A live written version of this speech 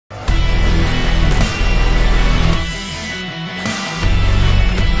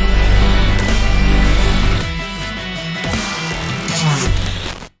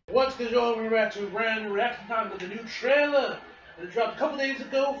Hello, we're back to a brand new reaction time to the new trailer that dropped a couple days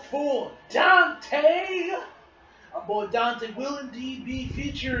ago for Dante. Our boy Dante will indeed be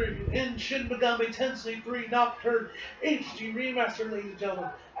featured in Shin Megami Tensei 3 Nocturn HD Remaster, ladies and gentlemen,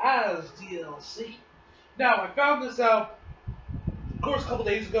 as DLC. Now, I found this out, of course, a couple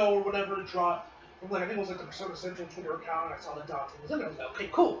days ago or whenever it dropped. From I think it was like the Persona Central Twitter account, and I saw that Dante was in there. I was like, okay,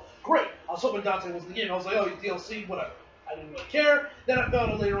 cool, great. I was hoping Dante was in the game. I was like, oh, he's DLC, whatever. I didn't really care. Then I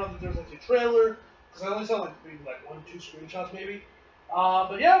found out later on that there was like a trailer, because I only saw like maybe like 1 or 2 screenshots maybe.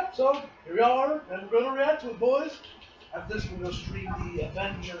 But yeah, so here we are, and we're gonna react to it, boys. After this, we're gonna stream the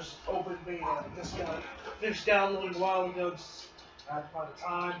Avengers Open Beta. I just got finished downloading a while ago. Just I had to find the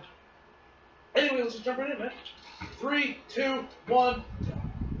time. Anyway, let's just jump right in, man. 3, 2, 1.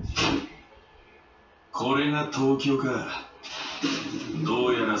 これが東京か。ど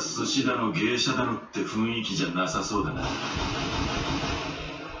うやら寿司だの芸者だのって雰囲気じゃなさそうだな。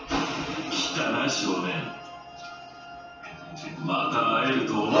来たな少年。また会える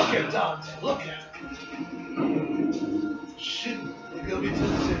と思う。Look at Dante, look at Shin Megami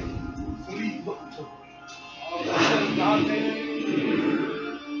Tensei 3 Nocturn. Oh, that's Dante.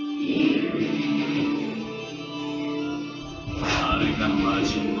 あれが魔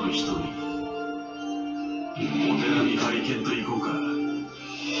人の一人。お手並み拝見と行こうか。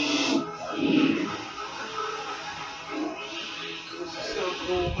So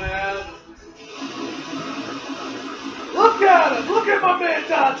cool, man. Look at him! Look at my man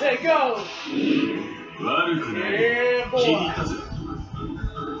Dante, go! 悪くない。 Yeah, 気に入 boy. ったぜ。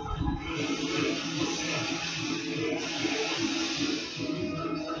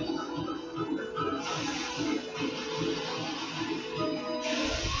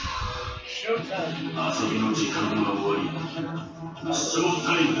遊びの時間は終わり。ショータ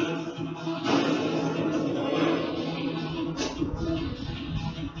イムだ。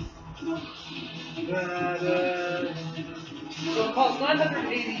So it costs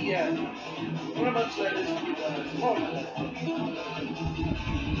 980 yen. How much that is to you guys?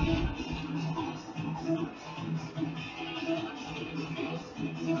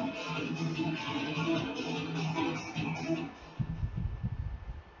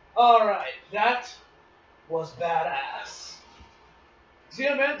 Oh, alright, that was badass. So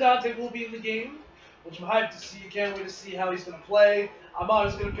yeah, man, Dante will be in the game, which I'm hyped to see. Can't wait to see how he's gonna play. I'm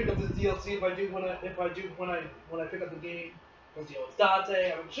always gonna pick up this DLC if I pick up the game, because you know it's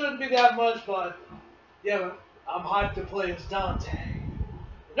Dante. I mean, it shouldn't be that much, but yeah, man, I'm hyped to play as Dante.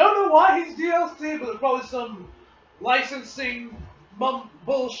 I don't know why he's DLC, but there's probably some licensing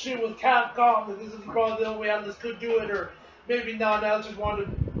bullshit with Capcom that this is probably the only way how this could do it, or maybe not. Now just wanted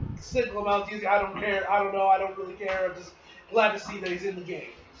to single him out. I don't care. I don't know. I don't really care. I'm just glad to see that he's in the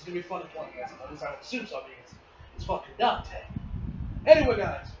game. It's gonna be fun to play, guys. At least I would assume so. I mean, it's fucking Dante. Anyway,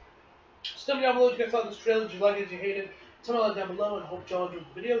 guys, just tell me down below if you guys thought this trailer. Did you like it? Did you hate it? Tell me down below, and hope y'all enjoyed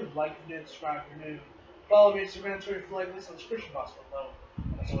the video. Like, comment, subscribe if you're new. Follow me on Instagram, Twitter, if you like this on the description box below.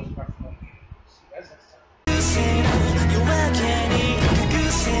 That's always my